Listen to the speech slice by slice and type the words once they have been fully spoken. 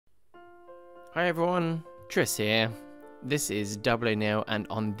Hi everyone, Tris here. This is 00 and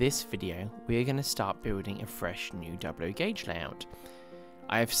on this video we're going to start building a fresh new 00 gauge layout.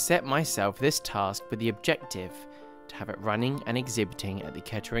 I have set myself this task with the objective to have it running and exhibiting at the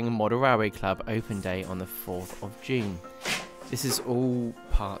Kettering Model Railway Club Open Day on the 4th of June. This is all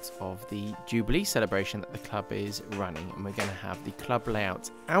part of the Jubilee celebration that the club is running, and we're going to have the club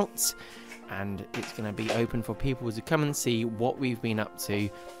layout out and it's going to be open for people to come and see what we've been up to.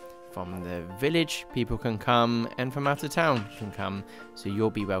 From the village, people can come, and from out of town can come, so you'll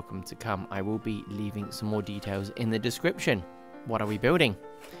be welcome to come. I will be leaving some more details in the description. What are we building?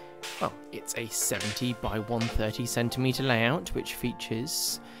 Well, it's a 70 by 130 centimetre layout, which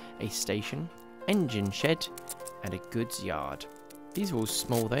features a station, engine shed, and a goods yard. These are all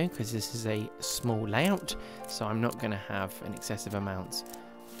small though, because this is a small layout, so I'm not going to have an excessive amount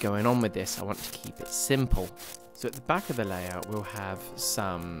going on with this. I want to keep it simple. So at the back of the layout, we'll have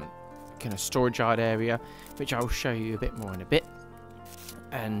some kind of storage yard area, which I'll show you a bit more in a bit,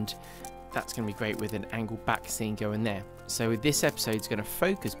 and that's going to be great with an angled back scene going there. So this episode is going to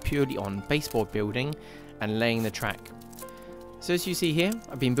focus purely on baseboard building and laying the track. So as you see here,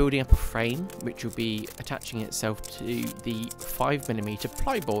 I've been building up a frame which will be attaching itself to the 5mm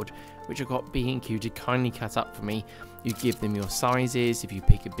plyboard, which I've got B&Q to kindly cut up for me. You give them your sizes. If you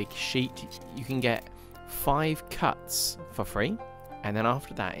pick a big sheet, you can get 5 cuts for free, and then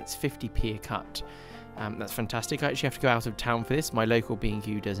after that it's 50p a cut. That's fantastic. I actually have to go out of town for this. My local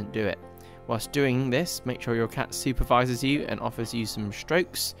B&Q doesn't do it. Whilst doing this, make sure your cat supervises you and offers you some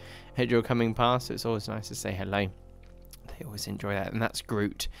strokes as you're coming past, so it's always nice to say hello. They always enjoy that. And that's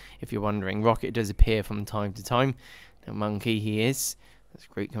Groot, if you're wondering. Rocket does appear from time to time. The monkey he is. That's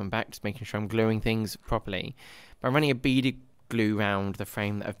Groot coming back, just making sure I'm gluing things properly. By running a beaded glue around the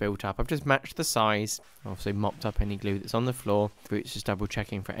frame that I've built up, I've just matched the size. I've also mopped up any glue that's on the floor. Groot's just double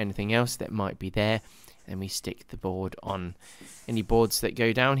checking for anything else that might be there. Then we stick the board on. Any boards that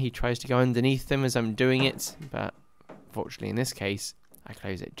go down, he tries to go underneath them as I'm doing it, but fortunately in this case I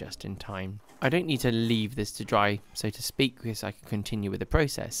close it just in time. I don't need to leave this to dry, so to speak, because I can continue with the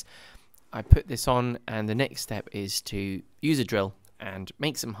process. I put this on, and the next step is to use a drill and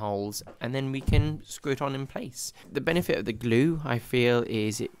make some holes, and then we can screw it on in place. The benefit of the glue, I feel,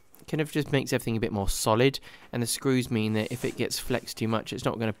 is it kind of just makes everything a bit more solid, and the screws mean that if it gets flexed too much, it's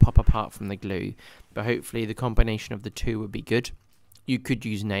not going to pop apart from the glue, but hopefully the combination of the two would be good. You could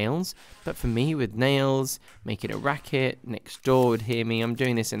use nails, but for me, with nails, make it a racket. Next door would hear me. I'm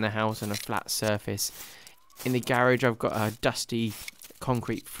doing this in the house on a flat surface. In the garage, I've got a dusty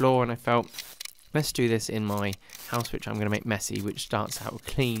concrete floor, and I felt, let's do this in my house, which I'm going to make messy, which starts out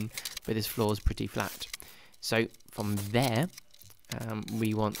clean, but this floor is pretty flat. So from there,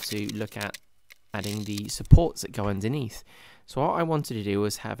 we want to look at adding the supports that go underneath. So what I wanted to do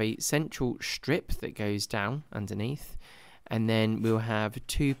was have a central strip that goes down underneath, and then we'll have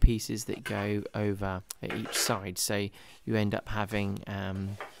 2 pieces that go over at each side. So you end up having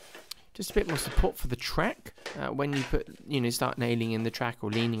just a bit more support for the track when you put, start nailing in the track or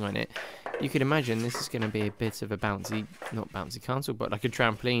leaning on it. You could imagine this is going to be a bit of a not bouncy castle, but like a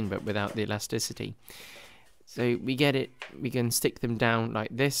trampoline, but without the elasticity. So we get it. We can stick them down like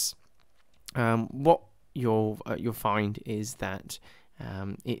this. What you'll find is that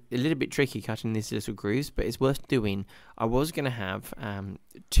it's a little bit tricky cutting these little grooves, but it's worth doing. I was going to have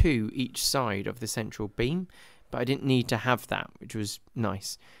 2 each side of the central beam, but I didn't need to have that, which was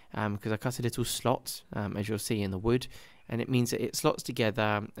nice, because I cut a little slot, as you'll see in the wood, and it means that it slots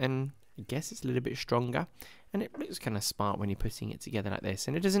together, and I guess it's a little bit stronger, and it looks kind of smart when you're putting it together like this.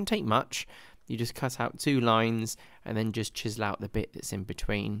 And it doesn't take much. You just cut out 2 lines and then just chisel out the bit that's in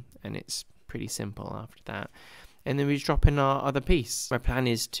between, and it's pretty simple after that. And then we just drop in our other piece. My plan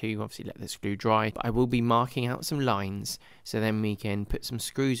is to obviously let this glue dry, but I will be marking out some lines, so then we can put some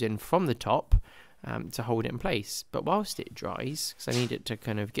screws in from the top to hold it in place. But whilst it dries, because I need it to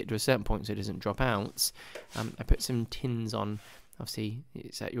kind of get to a certain point so it doesn't drop out, I put some tins on. Obviously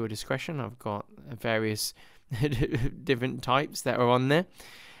it's at your discretion. I've got various different types that are on there,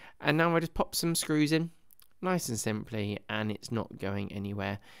 and now I just pop some screws in nice and simply, and it's not going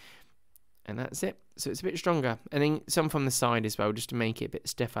anywhere, and that's it. So it's a bit stronger, and then some from the side as well, just to make it a bit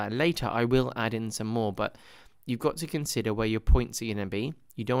stiffer. Later I will add in some more, but you've got to consider where your points are going to be.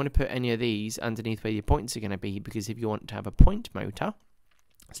 You don't want to put any of these underneath where your points are going to be, because if you want to have a point motor,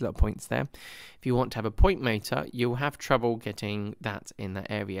 there's a lot of points there. If you want to have a point motor, you'll have trouble getting that in that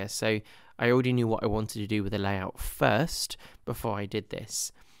area. So I already knew what I wanted to do with the layout first before I did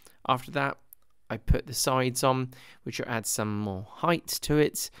this. After that, I put the sides on, which will add some more height to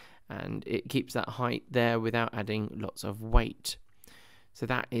it, and it keeps that height there without adding lots of weight. So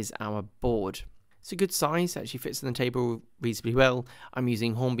that is our board. It's a good size, actually fits on the table reasonably well. I'm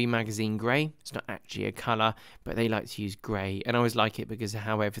using Hornby Magazine Grey. It's not actually a colour, but they like to use grey, and I always like it because of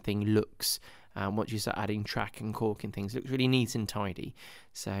how everything looks. Once you start adding track and cork and things, it looks really neat and tidy.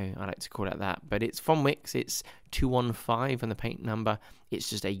 So I like to call it that. But it's from Wix. It's 215 on the paint number. It's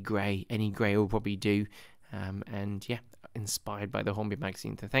just a grey. Any grey will probably do. And yeah, inspired by the Hornby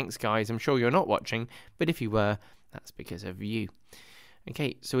magazine. So thanks, guys. I'm sure you're not watching, but if you were, that's because of you.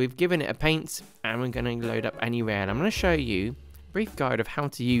 Okay, so we've given it a paint, and we're going to load up Anywhere. And I'm going to show you a brief guide of how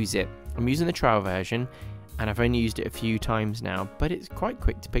to use it. I'm using the trial version, and I've only used it a few times now, but it's quite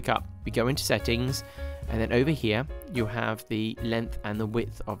quick to pick up. We go into settings, and then over here you'll have the length and the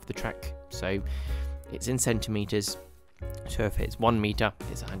width of the track. So it's in centimeters. So if it's 1 meter,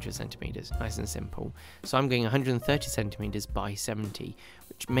 it's 100 centimeters. Nice and simple. So I'm going 130 centimeters by 70,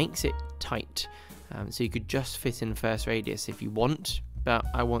 which makes it tight. So you could just fit in first radius if you want, but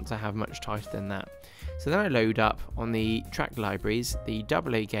I want to have much tighter than that. So then I load up on the track libraries, the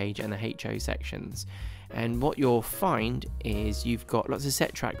AA gauge and the HO sections. And what you'll find is you've got lots of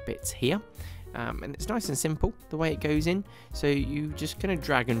set track bits here. And it's nice and simple the way it goes in. So you just kind of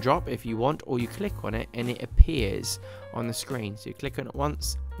drag and drop if you want, or you click on it and it appears on the screen. So you click on it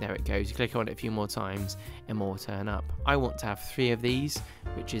once, there it goes. You click on it a few more times and more turn up. I want to have 3 of these,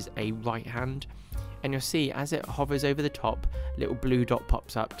 which is a right hand. And you'll see as it hovers over the top, a little blue dot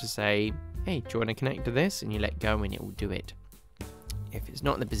pops up to say, hey, do you want to connect to this? And you let go and it will do it. If it's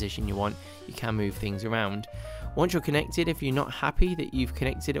not in the position you want, you can move things around. Once you're connected, if you're not happy that you've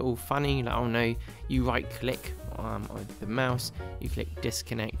connected it all funny, like, oh no, you right click on the mouse, you click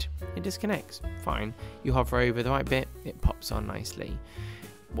disconnect, it disconnects, fine. You hover over the right bit, it pops on nicely.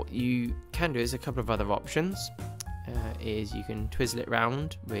 What you can do is a couple of other options. Is you can twizzle it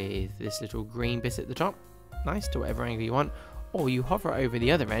round with this little green bit at the top, nice, to whatever angle you want, or you hover over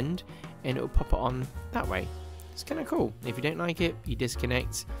the other end and it'll pop it on that way. It's kind of cool. If you don't like it, you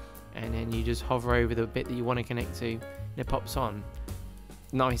disconnect and then you just hover over the bit that you want to connect to and it pops on.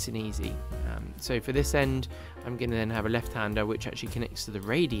 Nice and easy. So for this end, I'm going to then have a left-hander which actually connects to the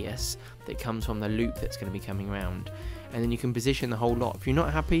radius that comes from the loop that's going to be coming around. And then you can position the whole lot. If you're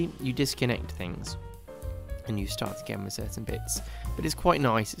not happy, you disconnect things and you start again with certain bits. But it's quite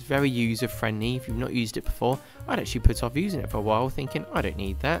nice. It's very user friendly. If you've not used it before, I'd actually put off using it for a while thinking I don't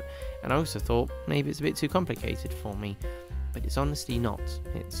need that, and I also thought maybe it's a bit too complicated for me, but it's honestly not.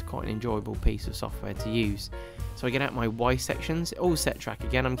 It's quite an enjoyable piece of software to use. So I get out my Y sections, all set track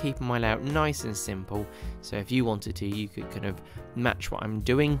again. I'm keeping my layout nice and simple, so if you wanted to, you could kind of match what I'm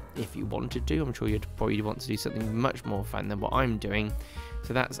doing if you wanted to. I'm sure you'd probably want to do something much more fun than what I'm doing.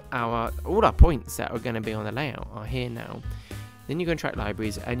 So that's all our points that are going to be on the layout are here now. Then you go to track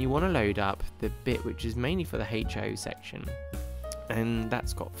libraries and you want to load up the bit which is mainly for the HO section, and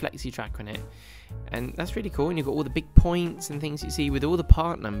that's got flexi track on it, and that's really cool. And you've got all the big points and things you see with all the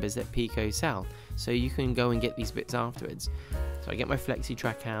part numbers that Pico sell, so you can go and get these bits afterwards. So I get my flexi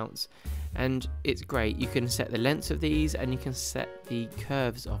track out and it's great. You can set the lengths of these and you can set the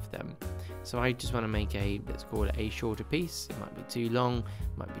curves of them. So I just want to make let's call it a shorter piece. It might be too long,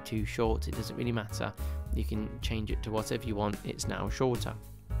 it might be too short, it doesn't really matter. You can change it to whatever you want. It's now shorter.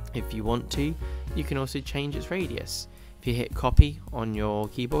 If you want to, you can also change its radius. If you hit copy on your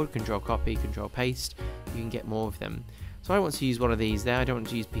keyboard, control copy, control paste, you can get more of them. So I want to use one of these there. I don't want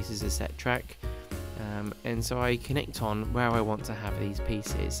to use pieces of set track. And so I connect on where I want to have these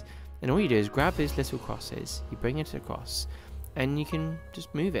pieces. And all you do is grab these little crosses, you bring it across, and you can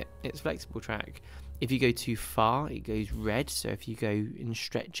just move it. It's flexible track. If you go too far, it goes red, so if you go and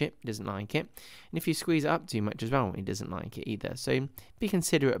stretch it, it doesn't like it. And if you squeeze it up too much as well, it doesn't like it either. So be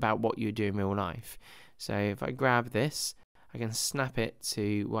considerate about what you do in real life. So if I grab this, I can snap it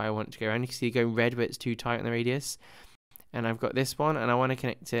to where I want to go around. You can see it go red where it's too tight on the radius. And I've got this one, and I want to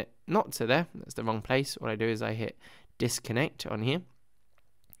connect it not to there. That's the wrong place. What I do is I hit disconnect on here,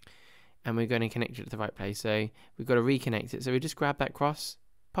 and we're going to connect it to the right place. So we've got to reconnect it. So we just grab that cross,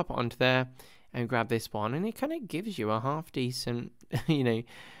 pop it onto there, and grab this one, and it kind of gives you a half decent, you know,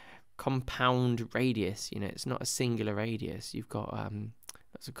 compound radius. You know, it's not a singular radius. You've got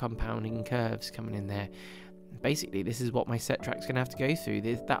lots of compounding curves coming in there. Basically, this is what my set track's going to have to go through.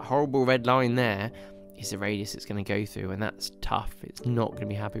 That horrible red line there is the radius it's going to go through, and that's tough. It's not going to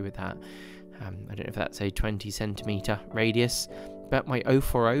be happy with that. I don't know if that's a 20 centimeter radius, but my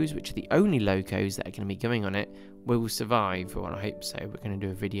 040s, which are the only locos that are going to be going on it, will survive. Well, I hope so. We're going to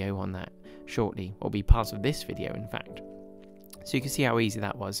do a video on that shortly, or be part of this video, in fact. So you can see how easy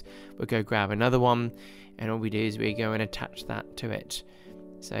that was. We'll go grab another one, and all we do is we go and attach that to it.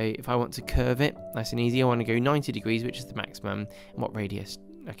 So if I want to curve it, nice and easy, I want to go 90 degrees, which is the maximum. And what radius?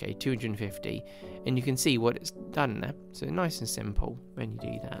 Okay, 250. And you can see what it's done there. So nice and simple when you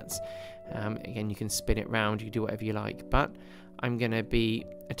do that. Again, you can spin it round, you can do whatever you like. But I'm going to be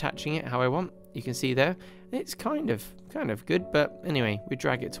attaching it how I want. You can see there, it's kind of good. But anyway, we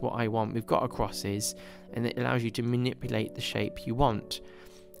drag it to what I want. We've got our crosses, and it allows you to manipulate the shape you want.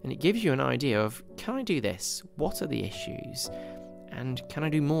 And it gives you an idea of, can I do this? What are the issues? And can I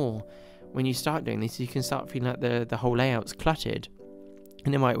do more? When you start doing this, you can start feeling like the whole layout's cluttered.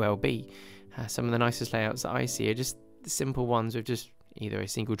 And it might well be. Some of the nicest layouts that I see are just the simple ones with just either a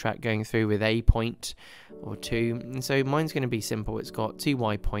single track going through with a point or two. And so mine's going to be simple. It's got 2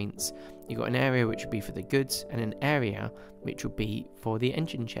 Y points. You've got an area which would be for the goods, and an area which would be for the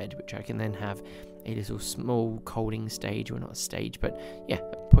engine shed, which I can then have a little small coaling stage, or not a stage, but yeah,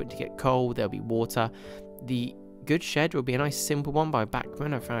 a point to get coal. There'll be water. The goods shed will be a nice simple one by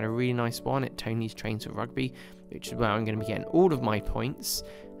Bachman. I found a really nice one at Tony's Trains for Rugby, which is where I'm going to be getting all of my points,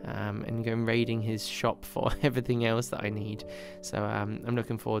 and going raiding his shop for everything else that I need. So I'm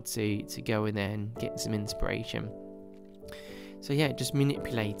looking forward to going there and getting some inspiration. So yeah, just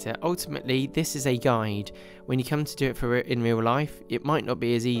manipulate it. Ultimately, this is a guide. When you come to do it in real life, it might not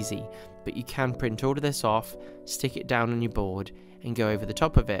be as easy, but you can print all of this off, stick it down on your board, and go over the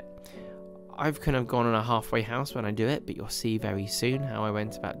top of it. I've kind of gone on a halfway house when I do it, but you'll see very soon how I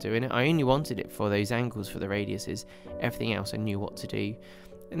went about doing it. I only wanted it for those angles for the radiuses. Everything else I knew what to do.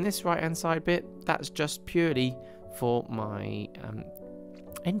 And this right hand side bit, that's just purely for my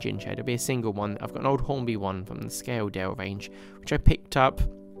engine shed. It'll be a single one. I've got an old Hornby one from the Scaledale range, which I picked up,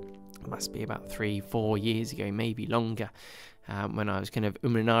 must be about 3-4 years ago, maybe longer, when I was kind of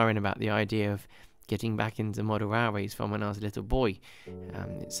and ahhing about the idea of getting back into model railways from when I was a little boy.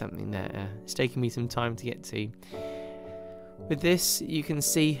 It's something that it's taken me some time to get to. With this, you can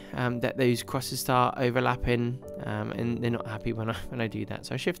see that those crosses start overlapping, and they're not happy when I do that.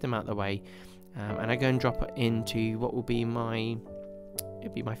 So I shift them out of the way, and I go and drop it into what will be my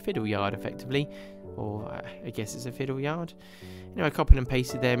fiddle yard, effectively, or I guess it's a fiddle yard. You know, I copy and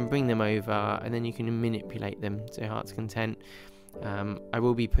paste them, bring them over, and then you can manipulate them to your heart's content. I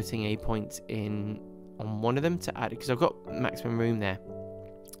will be putting a point in on one of them to add, because I've got maximum room there,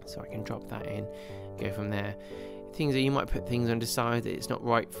 so I can drop that in, go from there. Things that you might put things on, decide that it's not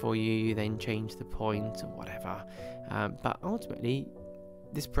right for you, then change the point or whatever. But ultimately,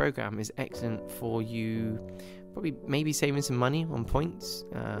 this program is excellent for you, probably maybe saving some money on points,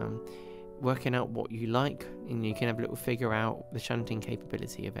 working out what you like, and you can have a little figure out the shunting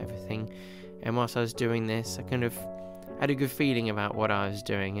capability of everything. And whilst I was doing this, I kind of had a good feeling about what I was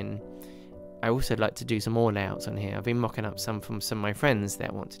doing, and I also like to do some more layouts on here. I've been mocking up some from some of my friends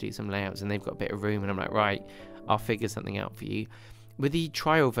that want to do some layouts, and they've got a bit of room, and I'm like, right, I'll figure something out for you. With the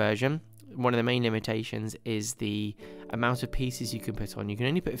trial version, one of the main limitations is the amount of pieces you can put on. You can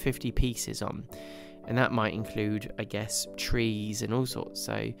only put 50 pieces on, and that might include, I guess, trees and all sorts.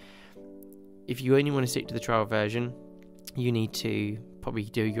 So if you only want to stick to the trial version, you need to probably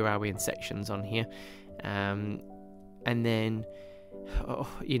do your railway in sections on here, and then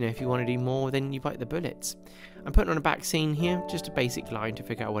you know, if you want to do more, then you bite the bullets. I'm putting on a back seam here, just a basic line to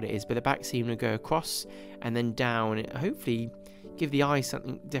figure out what it is, but the back seam will go across and then down, and hopefully give the eye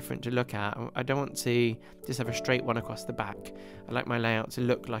something different to look at. I don't want to just have a straight one across the back. I like my layout to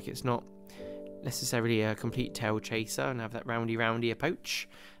look like it's not necessarily a complete tail chaser and have that roundy approach,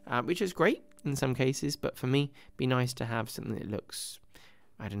 which is great in some cases, but for me, it'd be nice to have something that looks,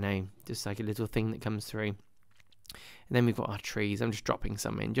 I don't know, just like a little thing that comes through. And then we've got our trees. I'm just dropping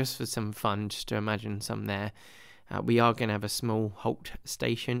some in just for some fun, just to imagine some there. We are going to have a small halt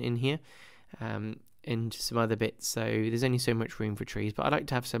station in here, and some other bits, so there's only so much room for trees, but I like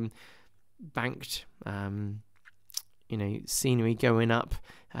to have some banked you know, scenery going up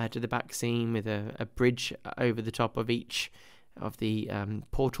to the back seam with a bridge over the top of each of the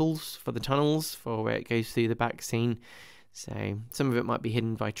portals for the tunnels for where it goes through the back scene. So some of it might be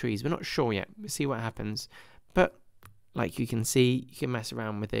hidden by trees. We're not sure yet. We'll see what happens. But like you can see, you can mess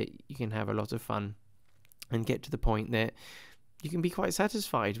around with it. You can have a lot of fun and get to the point that you can be quite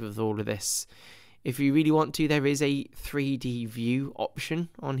satisfied with all of this. If you really want to, there is a 3D view option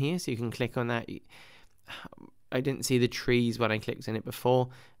on here, so you can click on that. I didn't see the trees when I clicked on it before,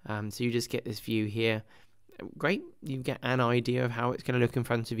 so you just get this view here. Great, you get an idea of how it's going to look in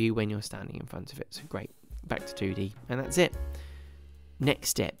front of you when you're standing in front of it. So great, back to 2D, and that's it. Next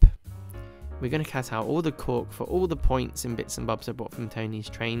step, we're going to cut out all the cork for all the points and bits and bobs I bought from Tony's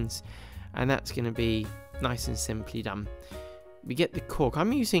Trains, and that's going to be nice and simply done. We get the cork.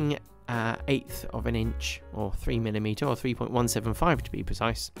 I'm using 1/8 of an inch, or 3mm, or 3.175 to be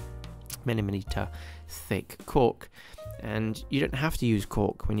precise, millimeter thick cork. And you don't have to use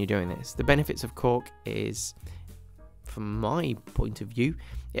cork when you're doing this. The benefits of cork is, from my point of view,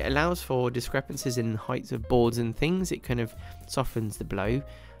 it allows for discrepancies in heights of boards and things. It kind of softens the blow.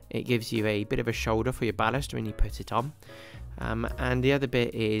 It gives you a bit of a shoulder for your ballast when you put it on. And the other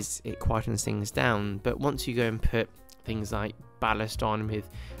bit is it quietens things down. But once you go and put things like ballast on with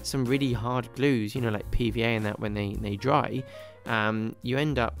some really hard glues, you know, like PVA and that, when they dry, you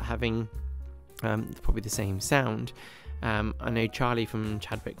end up having probably the same sound. I know Charlie from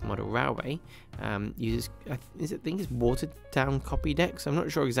Chadwick Model Railway uses, I think it's watered down copy decks. I'm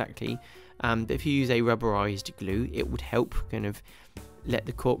not sure exactly, but if you use a rubberized glue, it would help kind of let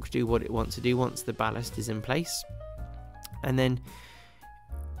the cork do what it wants to do once the ballast is in place. And then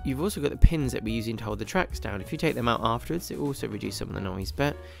you've also got the pins that we're using to hold the tracks down. If you take them out afterwards, it will also reduce some of the noise.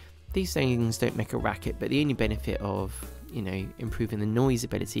 But these things don't make a racket, but the only benefit of, you know, improving the noise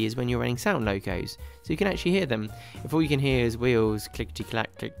ability is when you're running sound locos, so you can actually hear them. If all you can hear is wheels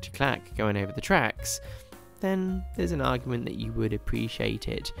clickety-clack going over the tracks, then there's an argument that you would appreciate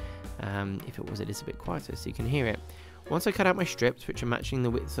it if it was a little bit quieter, so you can hear it. Once I cut out my strips, which are matching the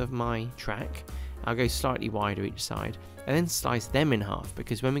width of my track, I'll go slightly wider each side and then slice them in half,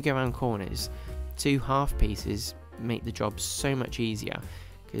 because when we go around corners, 2 half pieces make the job so much easier,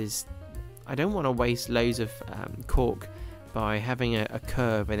 because I don't want to waste loads of cork by having a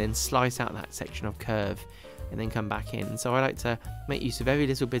curve and then slice out that section of curve and then come back in. So I like to make use of every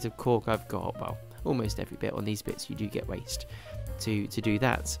little bit of cork I've got. Well, almost every bit. On these bits you do get waste to do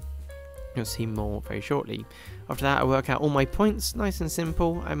that. You'll see more very shortly. After that, I work out all my points, nice and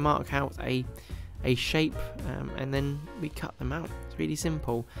simple. I mark out a shape and then we cut them out. It's really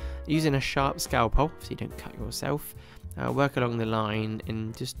simple. Using a sharp scalpel so you don't cut yourself. Work along the line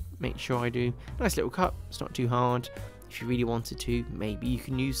and just make sure I do a nice little cut. It's not too hard. If you really wanted to, maybe you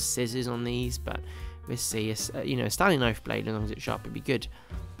can use scissors on these, but let's see, you know, a Stanley knife blade, as long as it's sharp, would be good.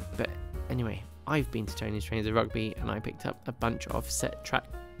 But anyway, I've been to Tony's Trainers of Rugby and I picked up a bunch of set track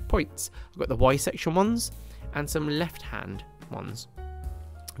points. I've got the Y section ones and some left hand ones.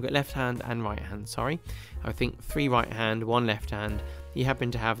 I've got left hand and right hand, sorry. I think 3 right hand, 1 left hand. He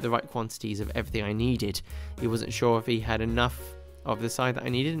happened to have the right quantities of everything I needed. He wasn't sure if he had enough of the side that I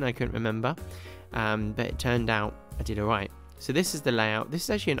needed, and I couldn't remember. But it turned out I did alright. So this is the layout. This is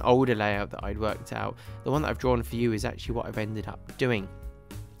actually an older layout that I'd worked out. The one that I've drawn for you is actually what I've ended up doing.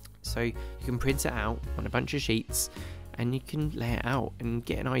 So you can print it out on a bunch of sheets and you can lay it out and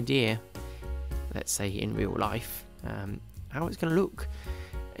get an idea, let's say in real life, how it's going to look.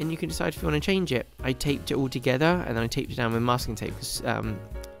 And you can decide if you want to change it. I taped it all together and then I taped it down with masking tape, because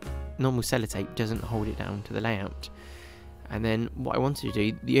normal sellotape doesn't hold it down to the layout. And then what I wanted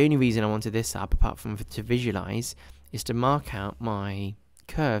to do, the only reason I wanted this up, apart from to visualize, is to mark out my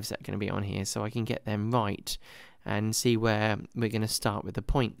curves that are going to be on here so I can get them right and see where we're going to start with the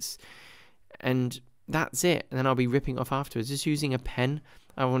points. And that's it. And then I'll be ripping off afterwards, just using a pen.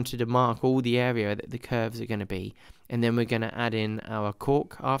 I wanted to mark all the area that the curves are going to be, and then we're going to add in our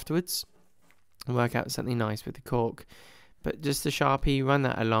cork afterwards and work out something nice with the cork. But just the Sharpie, run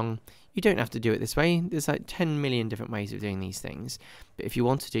that along. You don't have to do it this way. There's like 10 million different ways of doing these things. But if you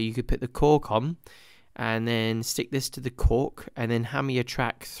wanted to, you could put the cork on and then stick this to the cork and then hammer your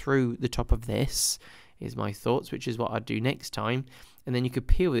track through the top of this, is my thoughts, which is what I'd do next time. And then you could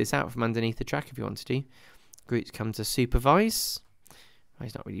peel this out from underneath the track if you wanted to. Groot's come to supervise.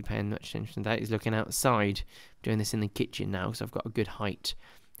 He's not really paying much attention to that. He's looking outside. I'm doing this in the kitchen now, so I've got a good height.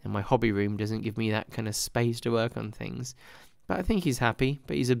 And my hobby room doesn't give me that kind of space to work on things. But I think he's happy,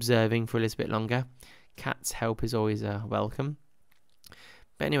 but he's observing for a little bit longer. Cat's help is always welcome.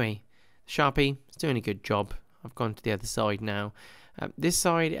 But anyway, Sharpie is doing a good job. I've gone to the other side now. This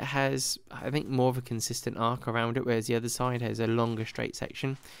side has, I think, more of a consistent arc around it, whereas the other side has a longer straight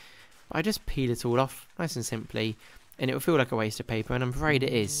section. But I just peel it all off, nice and simply. And it will feel like a waste of paper, and I'm afraid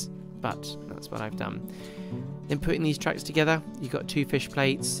it is, but that's what I've done. Then putting these tracks together, you've got 2 fish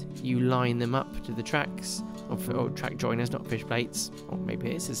plates, you line them up to the tracks, or track joiners, not fish plates, or maybe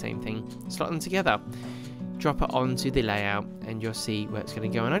it's the same thing, slot them together, drop it onto the layout, and you'll see where it's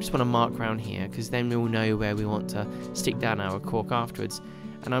going to go. And I just want to mark around here, because then we'll know where we want to stick down our cork afterwards.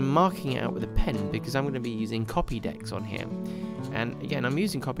 And I'm marking it out with a pen, because I'm going to be using copy decks on here. And again, I'm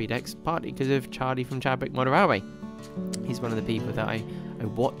using copy decks partly because of Charlie from Chadwick Model Railway. He's one of the people that I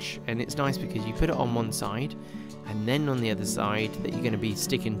watch, and it's nice because you put it on one side and then on the other side that you're going to be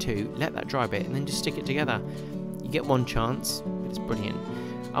sticking to, let that dry a bit and then just stick it together. You get one chance, but it's brilliant.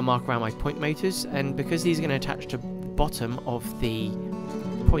 I'll mark around my point motors, and because these are going to attach to the bottom of the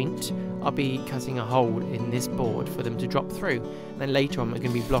point, I'll be cutting a hole in this board for them to drop through. And then later on, we're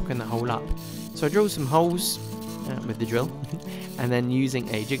going to be blocking the hole up. So I drill some holes with the drill, and then using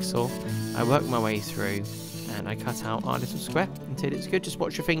a jigsaw, I work my way through, and I cut out our little square until it's good. Just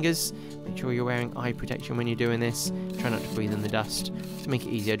watch your fingers, make sure you're wearing eye protection when you're doing this. Try not to breathe in the dust. To make it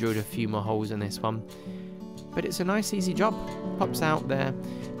easier, I drilled a few more holes in this one. But it's a nice easy job, pops out there,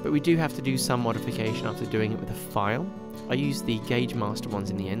 but we do have to do some modification after doing it with a file. I used the Gauge Master ones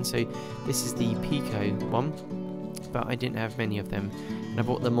in the end, so this is the Pico one, but I didn't have many of them, and I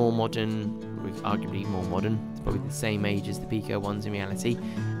bought the more modern, arguably more modern, it's probably the same age as the Pico ones in reality.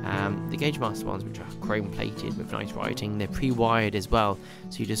 The Gauge Master ones, which are chrome plated with nice writing, they're pre-wired as well,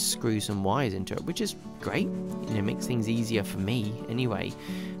 so you just screw some wires into it, which is great, you know, makes things easier for me anyway.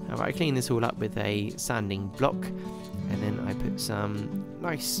 I clean this all up with a sanding block, and then I put some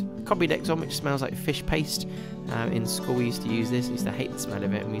nice copy decks on, which smells like fish paste. In school we used to use this, I used to hate the smell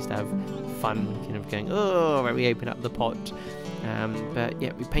of it, and we used to have fun kind of going, oh, when we open up the pot. But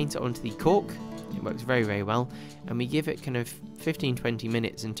yeah, we paint it onto the cork. It works very, very well, and we give it kind of 15-20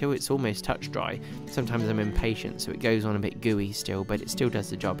 minutes until it's almost touch dry. Sometimes I'm impatient, so it goes on a bit gooey still, but it still does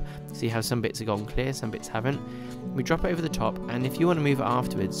the job. See how some bits have gone clear, some bits haven't. We drop it over the top, and if you want to move it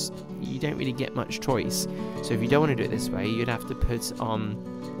afterwards, you don't really get much choice. So if you don't want to do it this way, you'd have to put on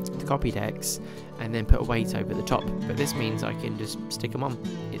the copy decks and then put a weight over the top. But this means I can just stick them on.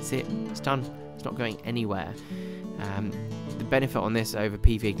 It's it's done. It's not going anywhere. The benefit on this over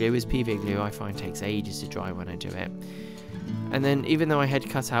PVA glue is PVA glue I find takes ages to dry when I do it. And then even though I had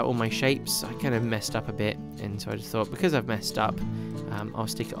cut out all my shapes, I kind of messed up a bit, and so I just thought, because I've messed up, I'll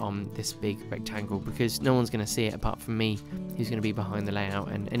stick it on this big rectangle, because no one's going to see it apart from me, who's going to be behind the layout,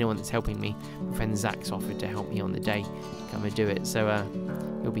 and anyone that's helping me. My friend Zach's offered to help me on the day to come and do it, so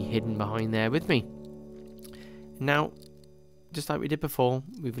he'll be hidden behind there with me. Now, just like we did before,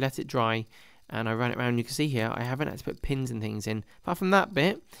 we've let it dry, and I ran it around. You can see here I haven't had to put pins and things in, apart from that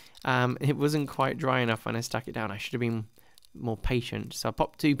bit. It wasn't quite dry enough when I stuck it down. I should have been more patient, so I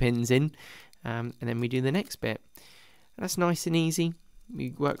popped 2 pins in, and then we do the next bit. And that's nice and easy.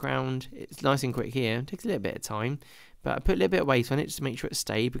 We work around, it's nice and quick here. It takes a little bit of time, but I put a little bit of weight on it just to make sure it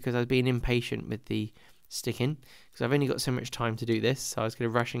stayed, because I was being impatient with the sticking, because I've only got so much time to do this, so I was kind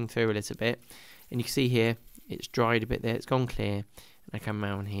of rushing through a little bit. And you can see here it's dried a bit there, it's gone clear, and I come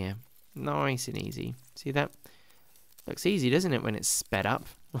around here, nice and easy. See that? Looks easy, doesn't it, when it's sped up?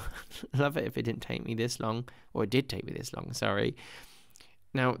 Love it if it didn't take me this long, or it did take me this long, sorry.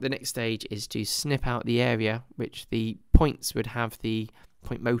 Now the next stage is to snip out the area which the points would have the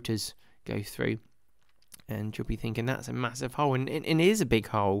point motors go through, and you'll be thinking that's a massive hole, and it is a big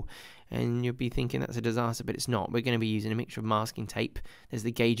hole, and you'll be thinking that's a disaster, but it's not. We're going to be using a mixture of masking tape. There's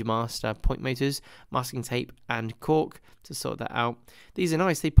the Gauge Master point motors, masking tape and cork to sort that out. These are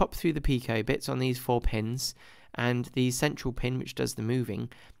nice, they pop through the Pico bits on these 4 pins, and the central pin, which does the moving,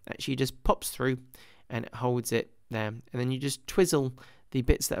 actually just pops through and it holds it there, and then you just twizzle the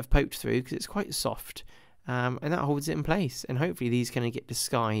bits that have poked through, because it's quite soft, and that holds it in place. And hopefully these are going to get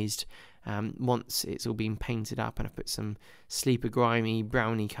disguised once it's all been painted up, and I've put some sleeper grimy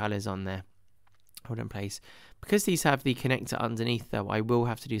browny colours on there, hold it in place. Because these have the connector underneath though, I will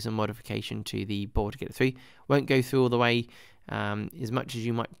have to do some modification to the board to get it through. Won't go through all the way, as much as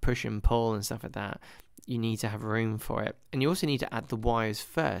you might push and pull and stuff like that. You need to have room for it, and you also need to add the wires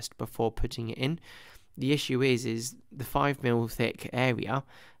first before putting it in. The issue is the 5mm thick area.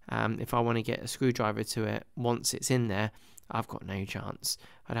 If I want to get a screwdriver to it once it's in there, I've got no chance.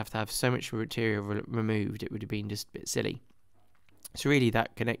 I'd have to have so much material removed, it would have been just a bit silly. So really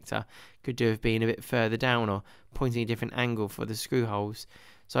that connector could have been a bit further down, or pointing a different angle for the screw holes.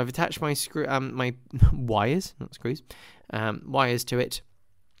 So I've attached my my wires, not screws, wires to it.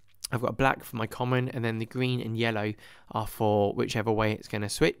 I've got black for my common, and then the green and yellow are for whichever way it's going to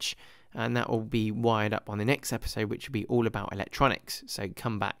switch, and that will be wired up on the next episode, which will be all about electronics, so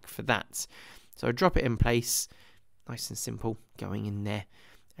come back for that. So I drop it in place, nice and simple, going in there,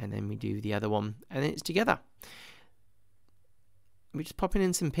 and then we do the other one, and then it's together. We're just popping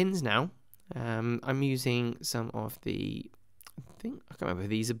in some pins now. I'm using some of the, I can't remember if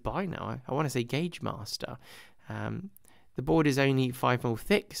these are by now, I want to say Gauge Master. The board is only 5mm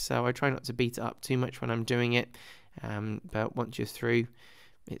thick, so I try not to beat it up too much when I'm doing it, but once you're through,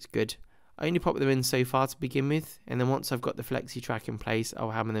 it's good. I only pop them in so far to begin with, and then once I've got the flexi track in place, I'll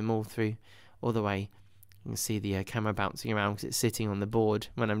hammer them all through, all the way. You can see the camera bouncing around because it's sitting on the board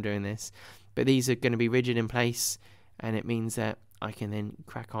when I'm doing this. But these are going to be rigid in place, and it means that I can then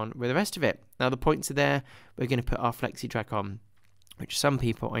crack on with the rest of it. Now the points are there, we're going to put our flexi track on, which some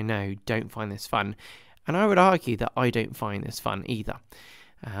people I know don't find this fun. And I would argue that I don't find this fun either.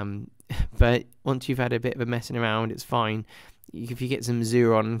 But once you've had a bit of a messing around, it's fine. If you get some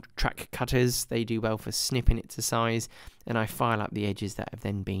Xeron track cutters, they do well for snipping it to size, and I file up the edges that have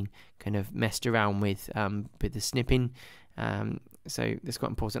then been kind of messed around with the snipping. So that's quite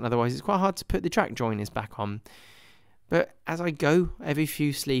important, otherwise it's quite hard to put the track joiners back on. But as I go, every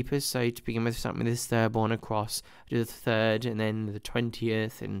few sleepers, so to begin with, starting with this third one across, do the third and then the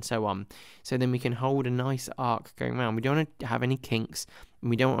 20th and so on. So then we can hold a nice arc going around. We don't want to have any kinks, and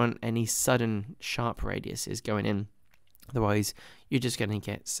we don't want any sudden sharp radiuses going in. Otherwise, you're just going to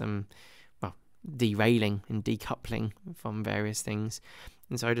get some, well, derailing and decoupling from various things.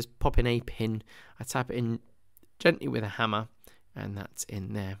 And so I just pop in a pin, I tap it in gently with a hammer, and that's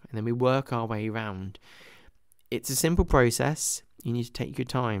in there. And then we work our way around. It's a simple process. You need to take your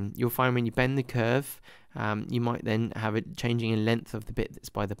time. You'll find when you bend the curve, you might then have it changing in length of the bit that's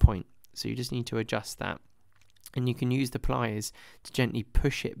by the point. So you just need to adjust that. And you can use the pliers to gently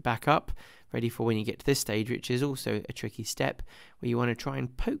push it back up, ready for when you get to this stage, which is also a tricky step, where you want to try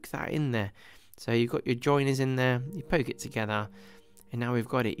and poke that in there. So you've got your joiners in there, you poke it together, and now we've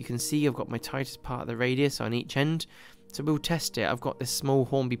got it. You can see I've got my tightest part of the radius on each end. So we'll test it. I've got this small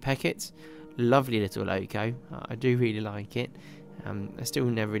Hornby Peckett. Lovely little loco. I do really like it. I still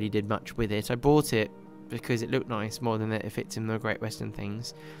never really did much with it. I bought it because it looked nice more than that it fits in the Great Western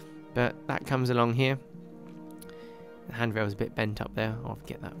things. But that comes along here. The handrail's a bit bent up there. I'll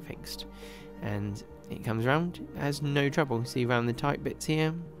get that fixed. And it comes around. It has no trouble. See around the tight bits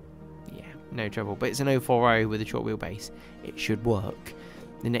here? Yeah, no trouble. But it's an 040 with a short wheelbase. It should work.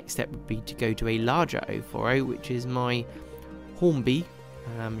 The next step would be to go to a larger 040, which is my Hornby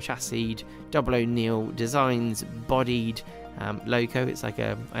chassied, double O'Neill designs, bodied loco. It's like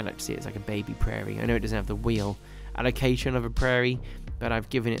I like to see it's like a baby prairie. I know it doesn't have the wheel allocation of a prairie, but I've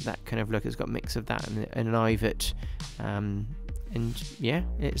given it that kind of look. It's got a mix of that and an ivet, and yeah,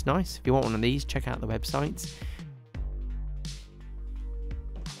 it's nice. If you want one of these, check out the websites.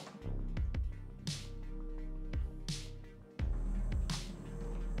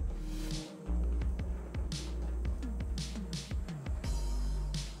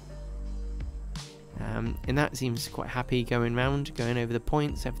 And that seems quite happy going round, going over the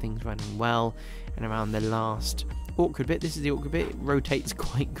points, everything's running well. And around the last awkward bit, this is the awkward bit, it rotates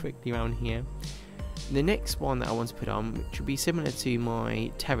quite quickly around here. The next one that I want to put on, which will be similar to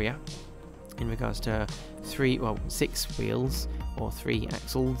my Terrier in regards to 6 wheels or 3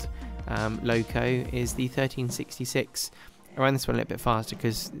 axled loco, is the 1366. I ran this one a little bit faster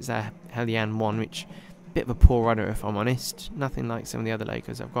because it's a Hellion 1, which a bit of a poor runner if I'm honest. Nothing like some of the other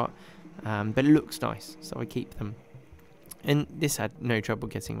locos I've got. But it looks nice, so I keep them. And this had no trouble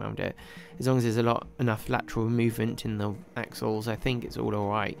getting around it. As long as there's enough lateral movement in the axles, I think it's all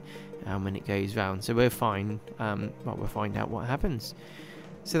alright when it goes round. So we're fine, but we'll find out what happens.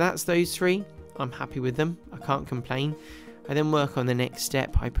 So that's those 3. I'm happy with them. I can't complain. I then work on the next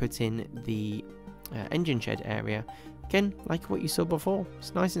step. I put in the engine shed area. Again, like what you saw before.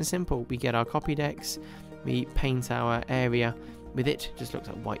 It's nice and simple. We get our copy decks. We paint our area with it. Just looks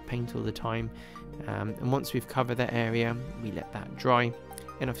like white paint all the time. And once we've covered that area, we let that dry.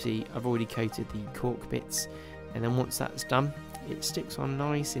 And obviously I've already coated the cork bits, and then once that's done, it sticks on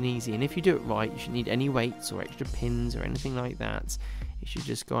nice and easy. And if you do it right, you shouldn't need any weights or extra pins or anything like that. It should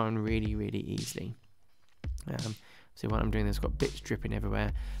just go on really, really easily. So while I'm doing this, I've got bits dripping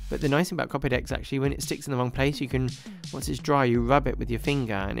everywhere. But the nice thing about copy decks, actually, when it sticks in the wrong place, you can, once it's dry, you rub it with your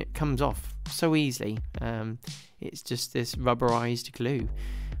finger and it comes off so easily. It's just this rubberized glue.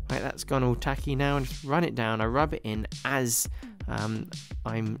 Right, that's gone all tacky now, and just run it down. I rub it in as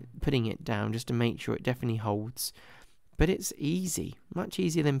I'm putting it down, just to make sure it definitely holds. But it's easy, much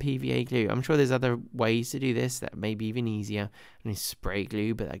easier than PVA glue. I'm sure there's other ways to do this that may be even easier. And it's spray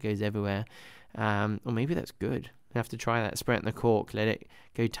glue, but that goes everywhere. Or maybe that's good. I have to try that. Spray it in the cork, let it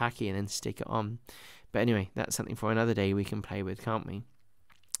go tacky, and then stick it on. But anyway, that's something for another day we can play with, can't we?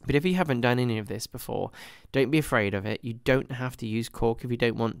 But if you haven't done any of this before, don't be afraid of it. You don't have to use cork if you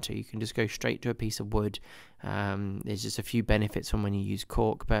don't want to. You can just go straight to a piece of wood. There's just a few benefits from when you use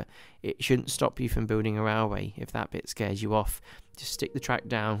cork, but it shouldn't stop you from building a railway if that bit scares you off. Just stick the track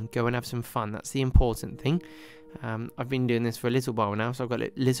down, go and have some fun. That's the important thing. I've been doing this for a little while now, so I've got a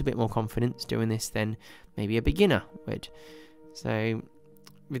little bit more confidence doing this than maybe a beginner would. So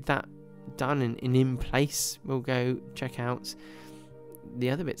with that done and in place, we'll go check out the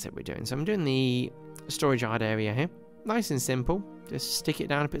other bits that we're doing. So I'm doing the storage yard area here, nice and simple. Just stick it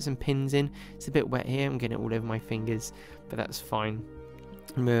down and put some pins in. It's a bit wet here, I'm getting it all over my fingers, but that's fine.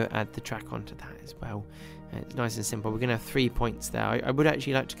 And we'll add the track onto that as well. It's nice and simple. We're going to have 3 points there. I would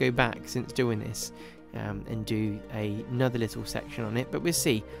actually like to go back, since doing this, and do another little section on it, but we'll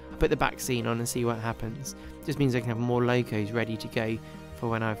see. I'll put the back scene on and see what happens. Just means I can have more locos ready to go for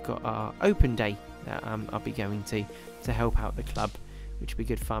when I've got our open day that I'll be going to help out the club, which will be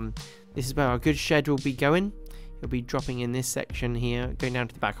good fun. This is where our goods shed will be going. It'll be dropping in this section here, going down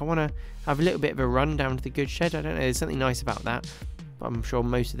to the back. I want to have a little bit of a run down to the goods shed. I don't know, there's something nice about that, but I'm sure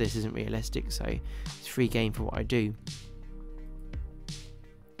most of this isn't realistic, so it's free game for what I do.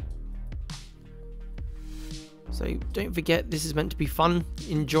 So don't forget, this is meant to be fun.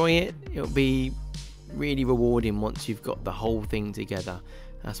 Enjoy it. It'll be really rewarding once you've got the whole thing together.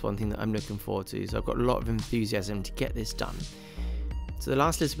 That's one thing that I'm looking forward to. So I've got a lot of enthusiasm to get this done. So the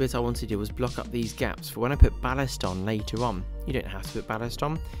last little bit I wanted to do was block up these gaps for when I put ballast on later on. You don't have to put ballast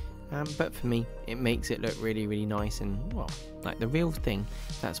on, but for me it makes it look really, really nice and, well, like the real thing.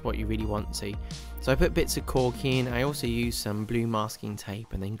 That's what you really want to. So I put bits of cork in. I also use some blue masking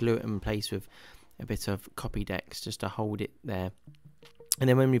tape and then glue it in place with a bit of copy decks just to hold it there. And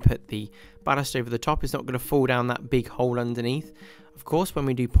then when we put the ballast over the top, it's not going to fall down that big hole underneath. Of course, when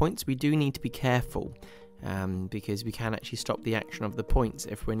we do points, we do need to be careful, because we can actually stop the action of the points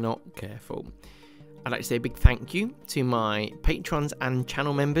if we're not careful. I'd like to say a big thank you to my patrons and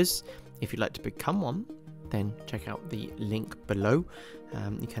channel members. If you'd like to become one, then check out the link below.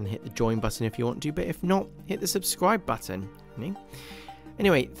 You can hit the join button if you want to, but if not, hit the subscribe button.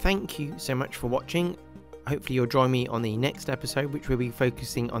 Anyway, thank you so much for watching. Hopefully you'll join me on the next episode, which will be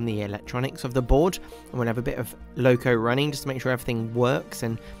focusing on the electronics of the board, and we'll have a bit of loco running just to make sure everything works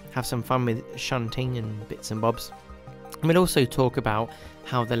and have some fun with shunting and bits and bobs. And we'll also talk about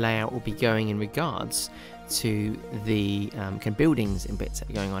how the layout will be going in regards to the kind of buildings and bits that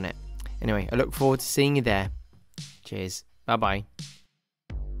are going on it. Anyway, I look forward to seeing you there. Cheers. Bye bye.